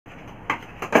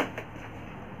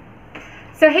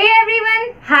So hey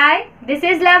everyone, hi, this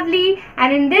is Lovely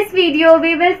and in this video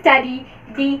we will study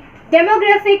the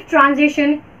demographic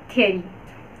transition theory.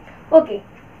 Okay,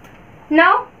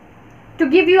 now to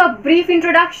give you a brief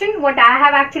introduction, what I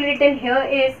have actually written here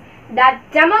is that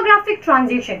demographic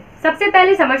transition. सबसे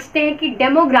पहले समझते हैं कि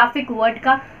demographic word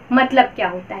का मतलब क्या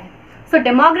होता है. So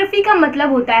demography का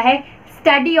मतलब होता है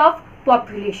study of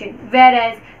population,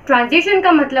 whereas transition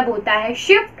का मतलब होता है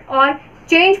shift और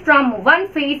change from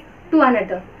one phase to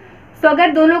another. So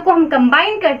अगर दोनों को हम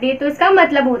कंबाइन कर दें तो इसका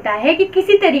मतलब होता है कि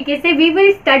किसी तरीके से we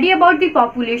will study about the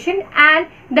population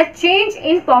and the change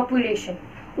in population.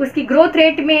 उसकी growth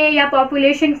rate में या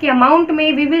population के amount में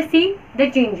we will see the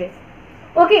changes.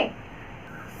 Okay.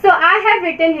 So I have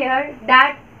written here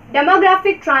that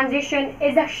demographic transition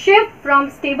is a shift from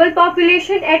stable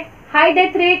population at high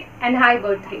death rate and high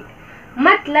birth rate.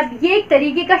 मतलब ये एक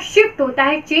तरीके का shift होता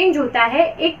है, change होता है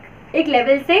एक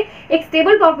लेवल से, एक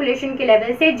स्टेबल पॉपुलेशन के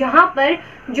लेवल से, जहाँ पर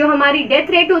जो हमारी डेथ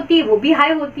रेट होती है वो भी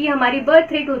हाई होती है, हमारी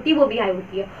बर्थ रेट होती है वो भी हाई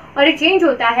होती है, और ये चेंज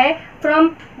होता है from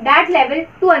that level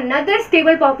two another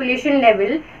stable population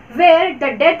level where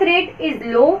the death rate is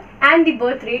low and the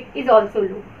birth rate is also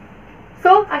low.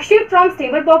 So a shift from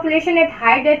stable population at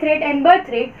high death rate and birth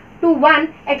rate to one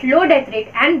at low death rate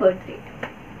and birth rate.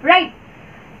 Right?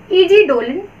 E.G.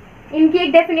 Dolan, इनकी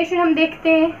एक definition हम देखते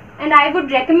हैं and I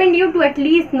would recommend you to at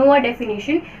least know a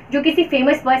definition जो किसी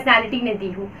famous personality ने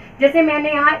दी हो, जैसे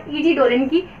मैंने यहाँ E.G. Dolan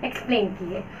की एक्सप्लेन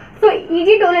की है. So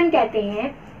E.G. Dolan कहते हैं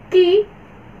कि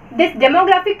this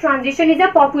demographic transition is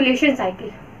a population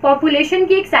cycle. Population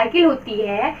की एक साइकिल होती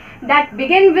है that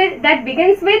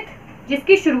begins with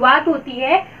जिसकी शुरुआत होती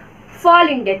है फॉल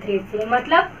इन डेथ रेट से,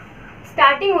 मतलब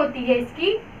स्टार्टिंग होती है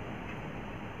इसकी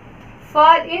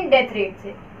फॉल इन डेथ रेट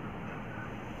से.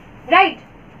 Right.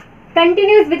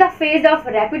 Continues with a phase of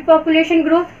rapid population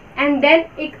growth and then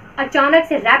एक अचानक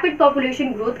से रैपिड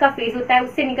पॉपुलेशन ग्रोथ का फेज होता है,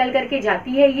 उससे निकल करके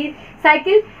जाती है ये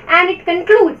साइकिल एंड इट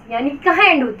कंक्लूड्स, यानी कहाँ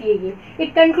एंड होती है ये,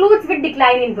 it concludes with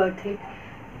decline in birth rate.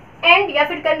 And या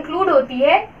फिर कंक्लूड होती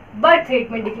है बर्थ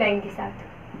रेट में डिक्लाइन के साथ.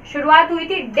 शुरुआत हुई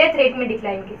थी डेथ रेट में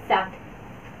डिक्लाइन के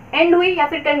साथ, एंड हुई या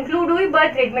फिर कंक्लूड हुई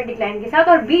बर्थ रेट में डिक्लाइन के साथ,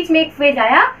 और बीच में एक फेज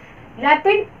आया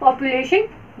रैपिड पॉपुलेशन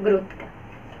ग्रोथ का.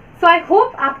 सो आई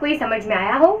होप आपको ये समझ में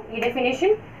आया हो ये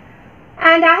definition.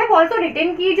 And I have also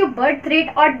written कि जो बर्थ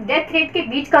रेट और डेथ रेट के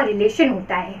बीच का रिलेशन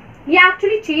होता है ये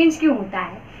एक्चुअली चेंज क्यों होता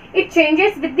है. It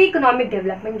changes with the economic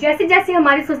development. जैसे जैसे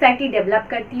हमारी सोसाइटी डेवलप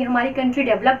करती है, हमारी कंट्री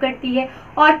डेवलप करती है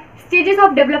और स्टेजेस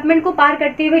ऑफ डेवलपमेंट को पार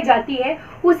करते हुए जाती है,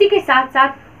 उसी के साथ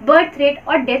साथ बर्थ रेट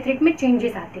और डेथ रेट में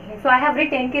चेंजेस आते हैं. सो आई हैव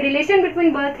रिटन कि relation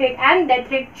between birth rate and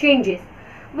death rate changes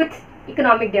with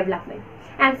economic development,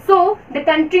 and so the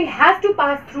country has to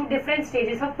pass through different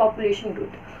stages of population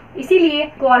growth. इसीलिए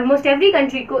almost every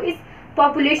country को इस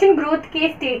population growth के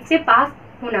stage से पास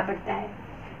होना पड़ता है.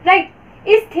 Right.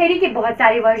 इस theory के बहुत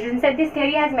सारे वर्जन्स है. This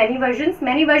theory has many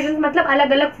versions मतलब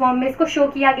अलग अलग फॉर्म में इसको शो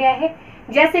किया गया है.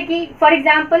 जैसे कि for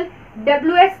example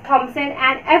WS Thompson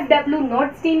and FW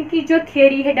नोटस्टीन की जो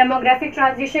थियरी है डेमोग्राफिक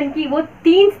ट्रांजिशन की, वो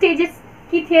 3 स्टेजेस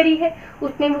की थियरी है,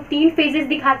 उसमें वो 3 फेजेस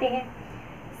दिखाते हैं.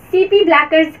 CP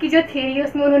ब्लैकर्स की जो थियरी है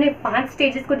उसमें उन्होंने 5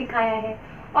 स्टेजेस को दिखाया है,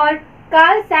 और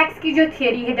कार्ल सैक्स की जो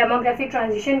थियरी है डेमोग्राफिक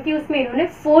ट्रांजिशन की, उसमें इन्होंने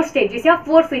 4 स्टेजेस या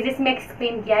 4 फेजेस में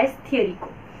एक्सप्लेन किया है इस थियरी को.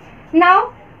 नाउ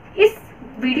इस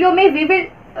वीडियो में we will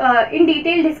in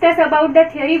detail discuss about the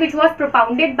theory which was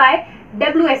propounded bye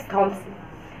WS Thompson,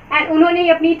 and उन्होंने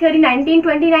अपनी थियरी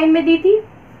 1929 में दी थी.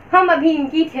 हम अभी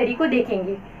इनकी थियरी को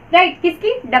देखेंगे. राइट.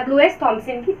 किसकी? WS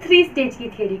थॉम्सन की 3 स्टेज की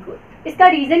थियरी को. इसका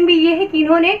रीजन भी ये है कि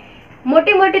इन्होंने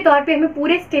मोटे मोटे तौर पे हमें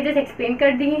पूरे स्टेजेस एक्सप्लेन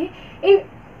कर दिए हैं.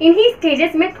 इन्हीं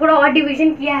स्टेजेस में थोड़ा और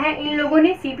डिवीजन किया है इन लोगों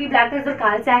ने, CP ब्लैकर्स और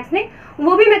कार्ल सैक्स ने,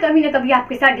 वो भी मैं कभी ना कभी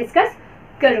आपके साथ डिस्कस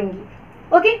करूंगी.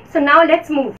 Okay, so now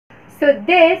let's move. So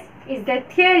this is the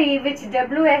theory which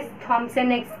W.S.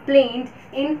 Thompson explained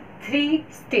in 3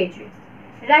 stages.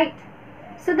 Right.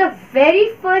 So the very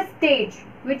first stage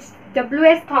which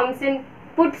W.S. Thompson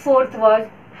put forth was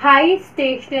high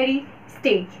stationary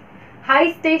stage. High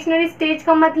stationary stage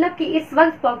का मतलब कि इस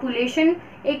वक्त population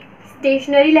एक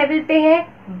stationary level पे है,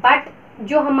 but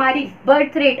जो हमारी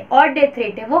birth rate और death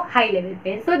rate है वो high level पे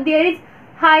है. So there is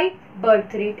high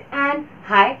birth rate and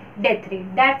high death rate.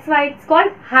 That's why it's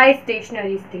called high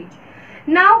stationary stage.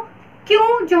 Now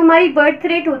क्यों जो हमारी birth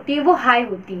rate होती है वो high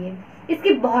होती है?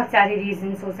 इसके बहुत सारे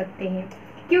रीजंस हो सकते हैं.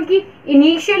 क्योंकि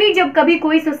इनिशियली जब कभी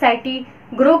कोई सोसाइटी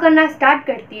ग्रो करना स्टार्ट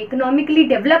करती है, इकोनॉमिकली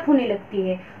डेवलप होने लगती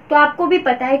है, तो आपको भी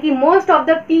पता है कि most of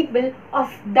the people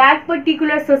of that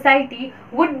particular society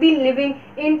would be living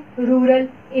in rural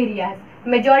areas.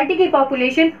 Majority की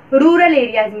पॉपुलेशन रूरल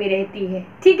एरियाज में रहती है.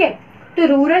 ठीक है. तो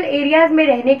रूरल एरियाज में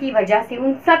रहने की वजह से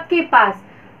उन सब के पास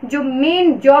जो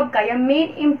मेन जॉब का या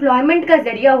मेन एम्प्लॉयमेंट का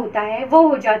जरिया होता है वो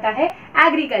हो जाता है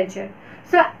एग्रीकल्चर।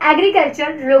 सो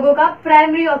एग्रीकल्चर लोगों का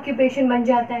प्राइमरी ऑक्यूपेशन बन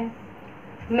जाता है।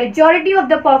 Majority of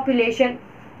the population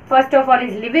first of all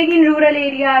is living in rural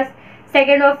areas,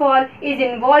 second of all is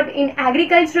involve in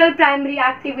agricultural primary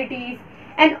activities,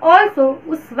 and also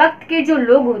उस वक्त के जो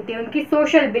लोग होते हैं उनकी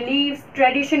सोशल बिलीव्स,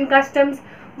 ट्रेडिशन, कस्टम्स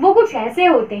वो कुछ ऐसे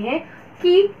होते हैं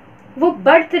कि वो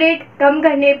बर्थ रेट कम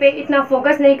करने पे इतना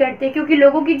फोकस नहीं करते, क्योंकि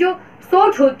लोगों की जो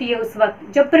सोच होती है उस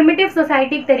वक्त जब प्रिमिटिव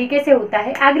सोसाइटी तरीके से होता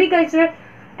है,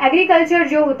 एग्रीकल्चर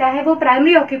जो होता है वो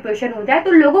प्राइमरी ऑक्यूपेशन होता है,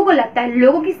 तो लोगों को लगता है,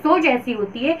 लोगों की सोच ऐसी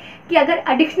होती है कि अगर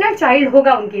एडिशनल चाइल्ड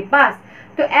होगा उनके पास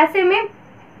तो ऐसे में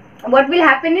व्हाट विल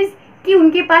हैपन इज कि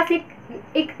उनके पास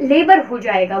एक लेबर हो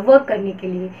जाएगा वर्क करने के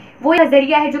लिए, वो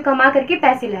जरिया है जो कमा करके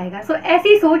पैसे लाएगा। सो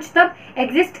ऐसी सोच तब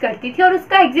एग्जिस्ट करती थी और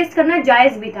उसका एग्जिस्ट करना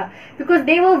जायज़ भी था, because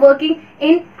they were working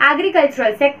in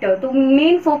agricultural sector. तो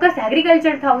मेन फोकस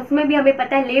एग्रीकल्चर था, उसमें भी हमें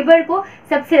पता है लेबर को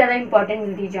सबसे ज़्यादा इंपॉर्टेंस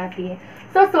दी जाती है।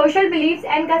 सो सोशल बिलीव्स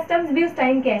एंड कस्टम्स भी उस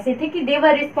टाइम के ऐसे थे कि दे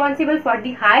वर responsible for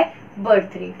the high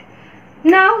birth rate.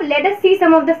 Now let us C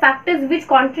some of the factors which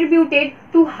contributed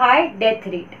to high death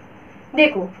rate.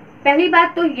 देखो, पहली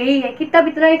बात तो यही है कि तब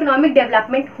इतना इकोनॉमिक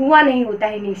डेवलपमेंट हुआ नहीं होता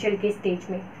है इनिशियल के स्टेज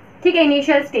में, ठीक है,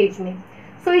 इनिशियल स्टेज में।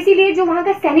 सो इसीलिए जो वहाँ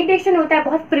का सैनिटेशन होता है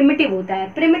बहुत प्रिमिटिव होता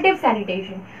है। Primitive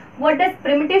sanitation, what does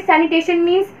primitive sanitation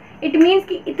means? It means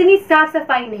कि इतनी साफ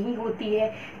सफाई नहीं होती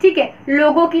है, ठीक है,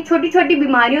 लोगों की छोटी छोटी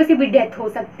बीमारियों से भी डेथ हो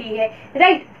सकती है,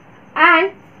 राइट। एंड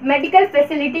मेडिकल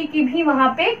फैसिलिटी की भी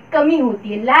वहाँ पे कमी होती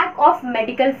है, लैक ऑफ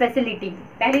मेडिकल फैसिलिटी।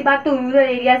 पहली बात तो रूरल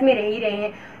एरियाज में रह ही रहे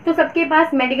हैं तो सबके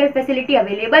पास मेडिकल फैसिलिटी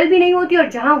अवेलेबल भी नहीं होती, और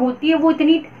जहाँ होती है वो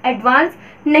इतनी एडवांस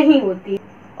नहीं होती।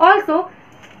 ऑल्सो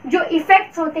जो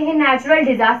इफेक्ट्स होते हैं नेचुरल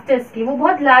डिजास्टर्स के वो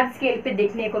बहुत लार्ज स्केल पे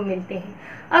देखने को मिलते हैं।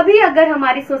 अभी अगर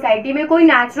हमारी सोसाइटी में कोई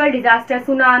नेचुरल डिजास्टर,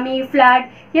 सुनामी,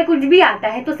 फ्लड या कुछ भी आता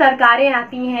है तो सरकारें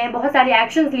आती हैं, बहुत सारे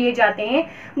एक्शंस लिए जाते हैं,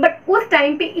 बट उस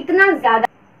टाइम पे इतना ज़्यादा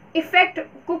इफेक्ट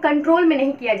को कंट्रोल में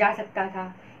नहीं किया जा सकता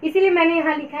था। इसीलिए मैंने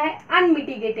यहाँ लिखा है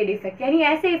अनमिटिगेटेड इफेक्ट, यानी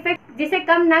ऐसे इफेक्ट जिसे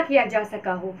कम ना किया जा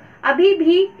सका हो। अभी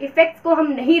भी इफेक्ट्स को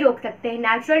हम नहीं रोक सकते हैं,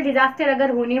 नेचुरल डिजास्टर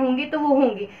अगर होने होंगे तो वो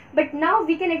होंगे, but now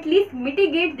we can at least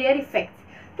mitigate there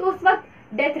effects. तो उस वक्त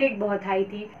डेथ रेट बहुत हाई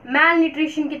थी, मैल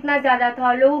न्यूट्रिशन कितना ज़्यादा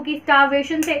था, लोगों की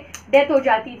स्टारवेशन से डेथ हो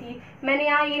जाती थी। मैंने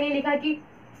यहाँ ये नहीं लिखा कि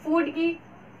फूड की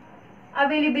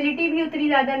अवेलेबिलिटी भी उतनी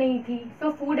ज़्यादा नहीं थी,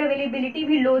 सो फूड अवेलेबिलिटी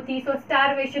भी लो थी, सो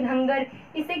स्टारवेशन, हंगर,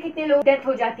 इससे कितने लोग डेथ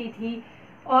हो जाती थी,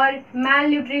 और मैल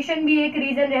न्यूट्रिशन भी एक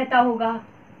रीज़न रहता होगा,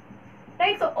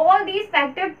 right. So all these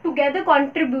factor together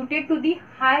contributed to the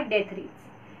high death rates,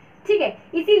 ठीक है।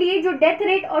 इसीलिए जो डेथ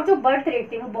रेट और जो बर्थ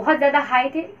रेट थे वो बहुत ज़्यादा हाई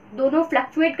थे, दोनों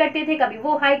फ्लक्चुएट करते थे, कभी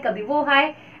वो हाई कभी वो हाई।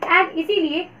 एंड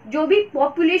इसीलिए जो भी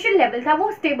पॉपुलेशन लेवल था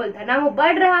वो स्टेबल था, ना वो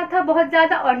बढ़ रहा था बहुत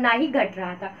ज़्यादा और ना ही घट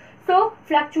रहा था। So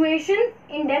fluctuation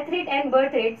in death rate and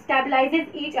birth rate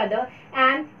stabilizes each other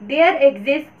and there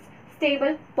exists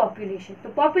stable population।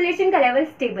 तो population का लेवल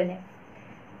स्टेबल है,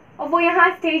 और वो यहाँ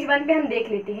स्टेज 1 पे हम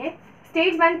देख लेते हैं।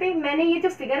 स्टेज 1 पे मैंने ये जो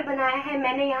फिगर बनाया है,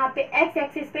 मैंने यहाँ पे एक्स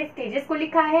एक्सिस पे स्टेजेस को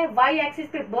लिखा है, वाई एक्सिस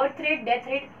पे बर्थ रेट,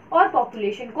 डेथ रेट और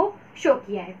पॉपुलेशन को शो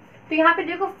किया है। तो यहाँ पे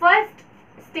देखो फर्स्ट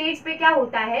स्टेज पे क्या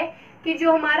होता है कि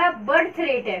जो हमारा बर्थ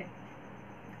रेट है,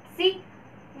 सी,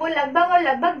 वो लगभग और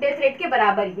लगभग डेथ रेट के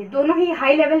बराबर ही है, दोनों ही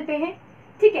हाई लेवल पे हैं,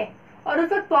 ठीक है। और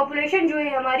उस वक्त पॉपुलेशन जो है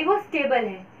हमारी वो स्टेबल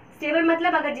है। स्टेबल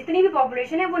मतलब अगर जितनी भी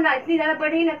पॉपुलेशन है वो ना इतनी ज़्यादा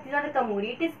बढ़ रही ना इतनी ज़्यादा कम हो रही,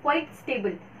 इट इज़ क्वाइट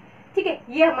स्टेबल, ठीक है।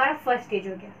 ये हमारा फर्स्ट स्टेज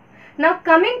हो गया। Now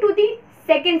coming to the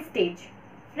second stage,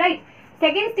 right.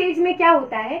 Second stage में क्या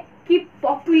होता है कि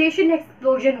पॉपुलेशन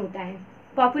एक्सप्लोजन होता है।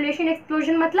 पॉपुलेशन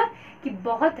एक्सप्लोजन मतलब कि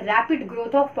बहुत रैपिड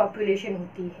ग्रोथ ऑफ पॉपुलेशन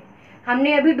होती है।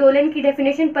 हमने अभी डोलन की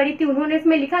डेफिनेशन पढ़ी थी, उन्होंने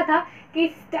इसमें लिखा था कि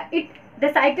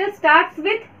the cycle starts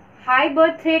with high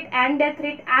birth rate and death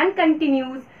rate and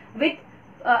continues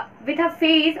with a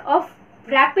phase of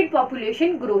rapid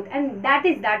population growth, and that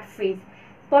is that phase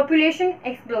population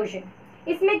explosion.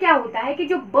 इसमें क्या होता है कि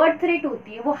जो बर्थ रेट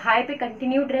होती है वो हाई पे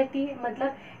कंटिन्यूड रहती है,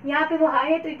 मतलब यहाँ पे वो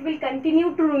हाई है तो it will continue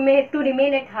to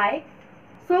remain at high,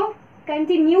 so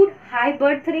continued high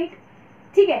birth rate,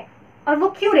 ठीक है। और वो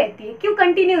क्यों रहती है, क्यों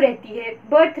कंटिन्यू रहती है,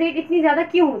 बर्थ रेट इतनी ज़्यादा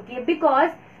क्यों होती है? बिकॉज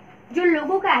जो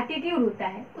लोगों का एटीट्यूड होता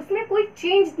है उसमें कोई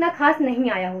चेंज इतना खास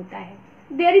नहीं आया होता है।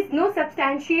 There is no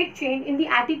substantiate change in the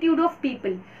attitude of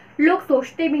people. लोग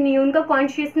सोचते भी नहीं, उनका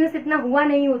कॉन्शियसनेस इतना हुआ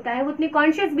नहीं होता है, वो इतने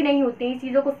कॉन्शियस भी नहीं होते हैं इस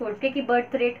चीज़ों को सोच के कि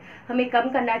बर्थ रेट हमें कम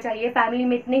करना चाहिए, फैमिली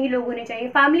में इतने ही लोग होने चाहिए।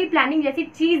 फैमिली प्लानिंग जैसी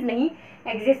चीज़ नहीं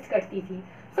एग्जिस्ट करती थी।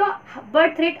 सो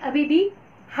बर्थ रेट अभी भी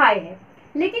हाई है।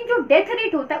 लेकिन जो डेथ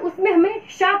रेट होता है उसमें हमें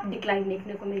शार्प डिक्लाइन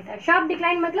देखने को मिलता है। शार्प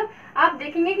डिक्लाइन मतलब आप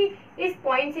देखेंगे कि इस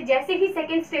पॉइंट से जैसे ही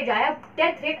सेकेंड स्टेज आया,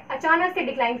 डेथ रेट अचानक से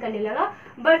डिक्लाइन करने लगा,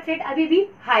 बर्थ रेट अभी भी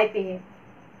हाई पे है।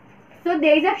 So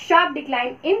there is a sharp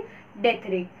decline in death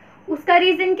rate. उसका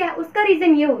रीजन क्या है? उसका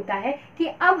रीजन ये होता है कि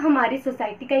अब हमारी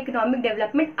सोसाइटी का इकोनॉमिक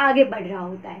डेवलपमेंट आगे बढ़ रहा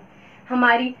होता है,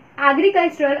 हमारी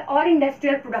एग्रीकल्चरल और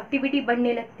इंडस्ट्रियल प्रोडक्टिविटी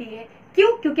बढ़ने लगती है।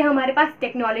 क्यों? क्योंकि हमारे पास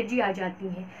टेक्नोलॉजी आ जाती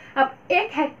है। अब 1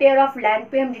 हेक्टेयर ऑफ लैंड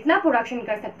पे हम जितना प्रोडक्शन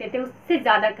कर सकते थे उससे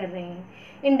ज़्यादा कर रहे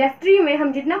हैं। इंडस्ट्री में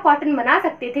हम जितना कॉटन बना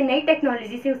सकते थे नई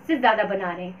टेक्नोलॉजी से, उससे ज़्यादा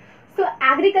बना रहे हैं। सो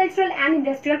एग्रीकल्चरल एंड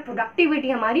इंडस्ट्रियल प्रोडक्टिविटी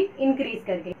हमारी इंक्रीज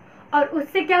कर गई, और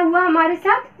उससे क्या हुआ हमारे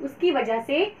साथ? उसकी वजह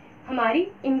से हमारी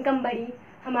इनकम बढ़ी,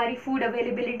 हमारी फूड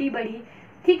अवेलेबिलिटी बढ़ी।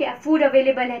 ठीक है, फूड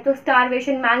अवेलेबल है तो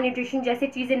स्टारवेशन, माल न्यूट्रिशन जैसे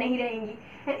चीज़ें नहीं रहेंगी,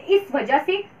 एंड इस वजह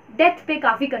से डेथ पे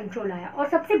काफ़ी कंट्रोल आया। और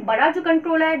सबसे बड़ा जो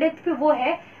कंट्रोल आया डेथ पे वो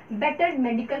है बेटर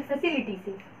मेडिकल फैसिलिटी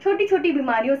से। छोटी छोटी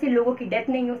बीमारियों से लोगों की डेथ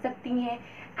नहीं हो सकती हैं,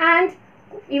 एंड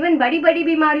इवन बड़ी बड़ी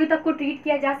बीमारियों तक को ट्रीट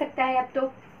किया जा सकता है अब तो।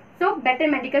 सो बेटर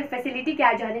मेडिकल फैसिलिटी के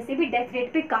आ जाने से भी डेथ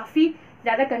रेट पे काफ़ी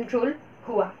ज़्यादा कंट्रोल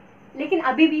हुआ। लेकिन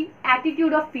अभी भी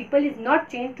attitude of people is not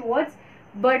change towards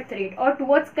birth rate और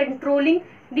towards controlling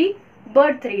the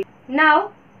birth rate. Now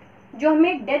जो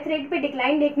हमें डेथ रेट पे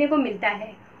डिक्लाइन देखने को मिलता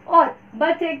है और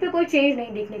बर्थ रेट पे कोई चेंज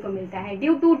नहीं देखने को मिलता है,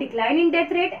 due to decline in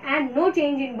death rate and no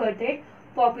change in birth rate,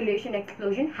 population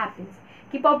explosion happens,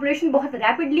 कि पॉपुलेशन बहुत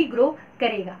रैपिडली ग्रो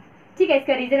करेगा। ठीक है,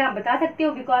 इसका रीजन आप बता सकते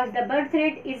हो because the birth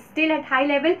rate is still at high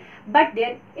level but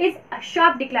there is a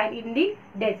sharp decline in the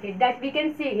death rate, that we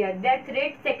can say here. Death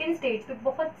rate second stage पे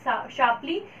बहुत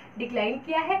शार्पली डिक्लाइन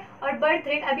किया है और birth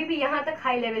rate अभी भी यहाँ तक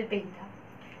high level पे ही था।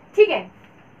 ठीक है,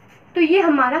 तो ये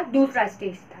हमारा दूसरा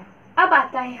स्टेज था। अब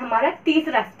आता है हमारा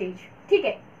तीसरा स्टेज। ठीक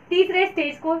है, तीसरे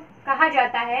स्टेज को कहा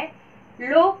जाता है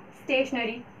लो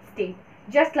stationery stage.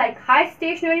 Just like high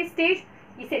stationery stage,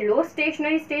 इसे लो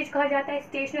स्टेशनरी स्टेज कहा जाता है।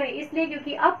 स्टेशनरी इसलिए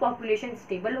क्योंकि अब पॉपुलेशन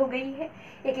स्टेबल हो गई है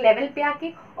एक लेवल पे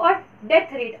आके, और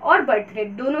डेथ रेट और बर्थ रेट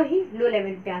दोनों ही लो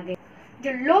लेवल पे आ गए।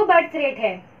 जो लो बर्थ रेट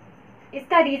है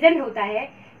इसका रीजन होता है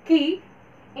कि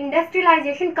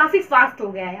इंडस्ट्रियलाइजेशन काफ़ी फास्ट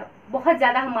हो गया है, बहुत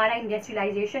ज़्यादा हमारा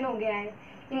इंडस्ट्रियलाइजेशन हो गया है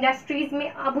इंडस्ट्रीज में,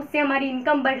 अब उससे हमारी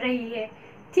इनकम बढ़ रही है।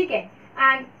 ठीक है,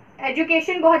 एंड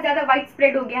एजुकेशन बहुत ज़्यादा वाइड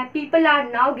स्प्रेड हो गया, people are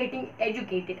now getting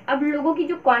educated. अब लोगों की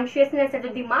जो कॉन्शियसनेस है, जो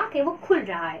दिमाग है वो खुल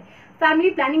रहा है, फैमिली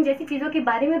प्लानिंग जैसी चीज़ों के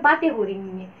बारे में बातें हो रही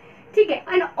हैं। ठीक है,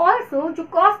 एंड ऑल्सो जो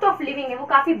कॉस्ट ऑफ लिविंग है वो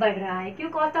काफ़ी बढ़ रहा है। क्यों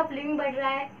कॉस्ट ऑफ लिविंग बढ़ रहा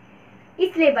है?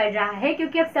 इसलिए बढ़ रहा है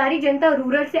क्योंकि अब सारी जनता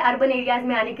रूरल से अर्बन एरियाज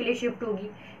में आने के लिए शिफ्ट होगी।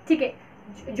 ठीक है,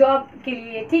 जॉब के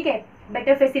लिए, ठीक है,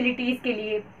 बेटर फैसिलिटीज़ के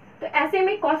लिए। तो ऐसे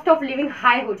में कॉस्ट ऑफ लिविंग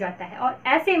हाई हो जाता है, और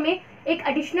ऐसे में एक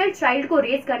एडिशनल चाइल्ड को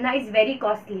रेज करना इज़ वेरी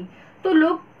कॉस्टली। तो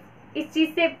लोग इस चीज़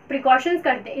से प्रिकॉशंस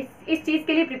करते हैं, इस चीज़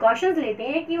के लिए प्रिकॉशंस लेते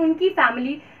हैं कि उनकी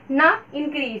फैमिली ना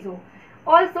इंक्रीज हो।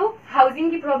 ऑल्सो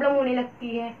हाउसिंग की प्रॉब्लम होने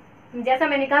लगती है, जैसा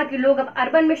मैंने कहा कि लोग अब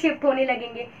अर्बन में शिफ्ट होने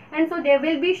लगेंगे, and so there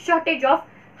will be shortage of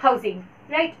housing,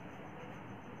 right.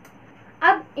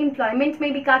 अब एम्प्लॉयमेंट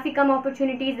में भी काफ़ी कम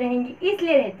अपॉर्चुनिटीज़ रहेंगी,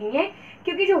 इसलिए रहती हैं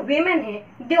क्योंकि जो वेमेन है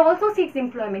दे ऑल्सो सीक्स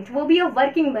एम्प्लॉयमेंट, वो भी अब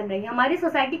वर्किंग बन रही है। हमारी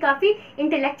सोसाइटी काफ़ी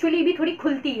इंटेलेक्चुअली भी थोड़ी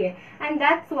खुलती है, एंड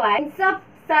दैट्स व्हाई सब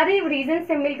सारे रीजन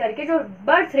से मिल करके जो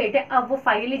बर्थ रेट है अब वो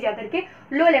फाइनली जा करके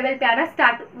लो लेवल पे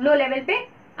आना लो लेवल पे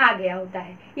आ गया होता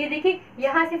है। ये देखिए,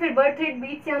 यहाँ से फिर बर्थ रेट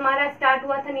बीच से हमारा स्टार्ट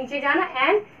हुआ था नीचे जाना,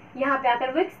 एंड यहाँ पे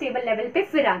आकर वो एक स्टेबल लेवल पे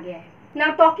फिर आ गया है।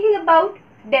 Now talking about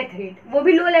death rate, वो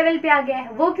भी लो लेवल पे आ गया है।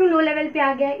 वो क्यों लो लेवल पे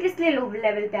आ गया है? इसलिए लो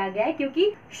लेवल पे आ गया है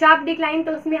क्योंकि शार्प डिक्लाइन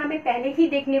तो उसमें हमें पहले ही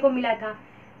देखने को मिला था।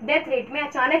 डेथ रेट में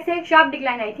अचानक से शार्प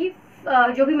डिक्लाइन आई थी,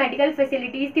 जो भी मेडिकल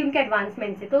फैसिलिटीज थी उनके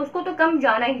एडवांसमेंट से, तो उसको तो कम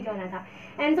जाना ही जाना था।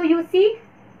 एंड सो यू सी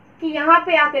कि यहाँ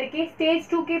पे आकर के स्टेज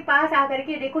 2 के पास आकर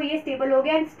के देखो ये स्टेबल हो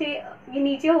गया, एंड ये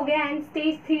नीचे हो गया, एंड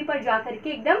स्टेज 3 पर जा करके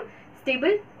एकदम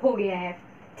स्टेबल हो गया है।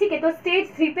 ठीक है, तो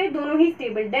स्टेज 3 पे दोनों ही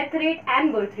stable, death rate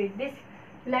and birth rate. This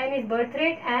line is birth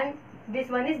rate and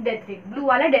this one is death rate, blue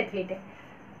वाला डेथ रेट है।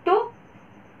 तो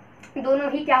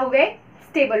दोनों ही क्या हो गए?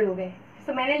 स्टेबल हो गए।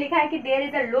 सो मैंने लिखा है कि there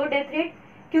is a low death rate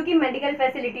क्योंकि मेडिकल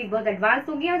फैसिलिटीज बहुत एडवांस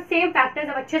हो गई और सेम फैक्टर्स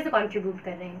अब अच्छे से कंट्रीब्यूट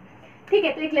कर रहे हैं। ठीक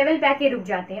है, तो एक लेवल पे आके रुक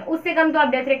जाते हैं, उससे कम तो आप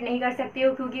डेथ रेट नहीं कर सकते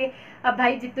हो क्योंकि अब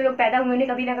भाई जितने लोग पैदा हुए हैं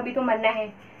कभी ना कभी तो मरना है।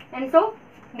 And so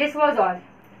this was all.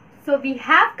 So we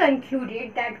have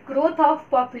concluded that growth of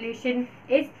population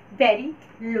is very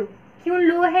low. क्यों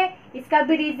लो है? इसका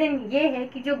भी रीजन ये है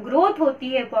कि जो ग्रोथ होती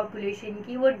है पॉपुलेशन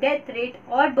की वो डेथ रेट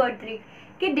और बर्थ रेट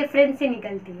के डिफरेंस से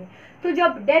निकलती है। तो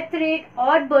जब डेथ रेट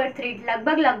और बर्थ रेट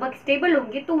लगभग स्टेबल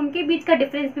होंगे तो उनके बीच का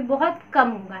डिफरेंस भी बहुत कम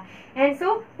होगा, एंड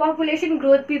सो पॉपुलेशन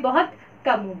ग्रोथ भी बहुत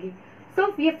कम होगी।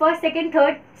 सो ये फर्स्ट सेकेंड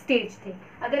थर्ड स्टेज थे।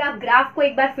 अगर आप ग्राफ को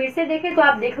एक बार फिर से देखें तो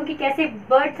आप देखो कि कैसे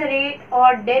बर्थ रेट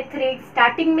और डेथ रेट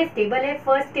स्टार्टिंग में स्टेबल है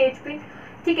फर्स्ट स्टेज पे,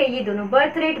 ठीक है। ये दोनों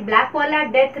बर्थ रेट ब्लैक वाला,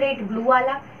 डेथ रेट ब्लू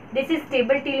वाला, this is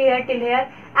stable till here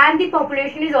and the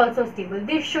population is also stable.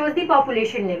 This shows the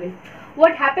population level.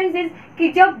 What happens is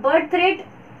कि जब बर्थ रेट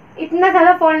इतना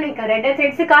ज़्यादा फॉल नहीं कर रहा है डेथ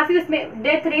रेट से, काफ़ी उसमें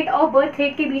डेथ रेट और बर्थ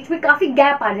रेट के बीच में काफ़ी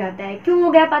गैप आ जाता है। क्यों वो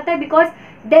गैप आता है? बिकॉज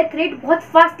डेथ रेट बहुत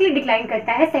फास्टली डिक्लाइन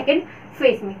करता है सेकेंड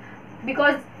फेज में,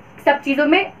 बिकॉज सब चीज़ों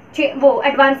में वो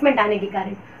एडवांसमेंट आने के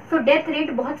कारण। सो डेथ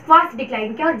रेट बहुत फास्ट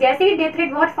डिक्लाइन किया, और जैसे ही डेथ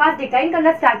रेट बहुत फास्ट डिक्लाइन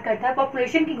करना स्टार्ट करता है,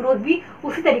 पॉपुलेशन की ग्रोथ भी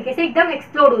उसी तरीके से एकदम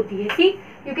एक्सप्लोड होती है। सी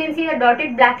you can see the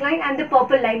dotted black line and the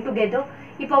purple line together.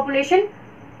 ये पॉपुलेशन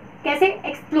कैसे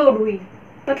एक्सप्लोड हुई,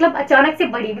 मतलब अचानक से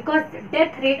बढ़ी, बिकॉज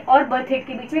डेथ रेट और बर्थ रेट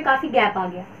के बीच में काफ़ी गैप आ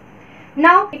गया।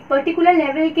 नाउ एक पर्टिकुलर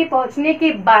लेवल के पहुंचने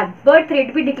के बाद बर्थ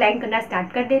रेट भी डिक्लाइन करना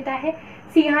स्टार्ट कर देता है।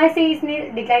 सी यहाँ से इसने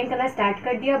डिक्लाइन करना स्टार्ट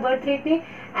कर दिया बर्थ रेट ने,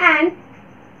 and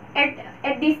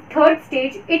at the third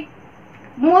stage it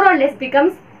more or less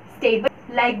becomes stable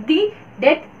like the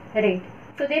death rate.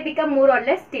 So they become more or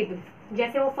less stable,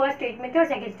 जैसे वो फर्स्ट स्टेज में थे और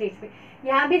सेकंड स्टेज में।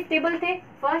 यहाँ भी स्टेबल थे,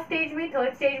 फर्स्ट स्टेज में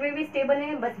थर्ड स्टेज में भी स्टेबल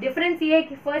हैं। बस डिफरेंस ये है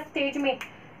कि फर्स्ट स्टेज में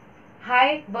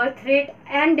high birth rate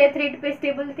and death rate पे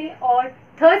स्टेबल थे, और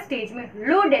थर्ड स्टेज में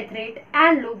लो death rate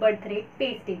and low birth rate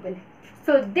पे स्टेबल है।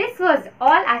 So this was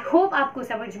all. I hope आपको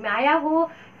समझ में आया हो।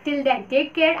 Till then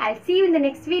take care, I C you in the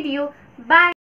next video. Bye.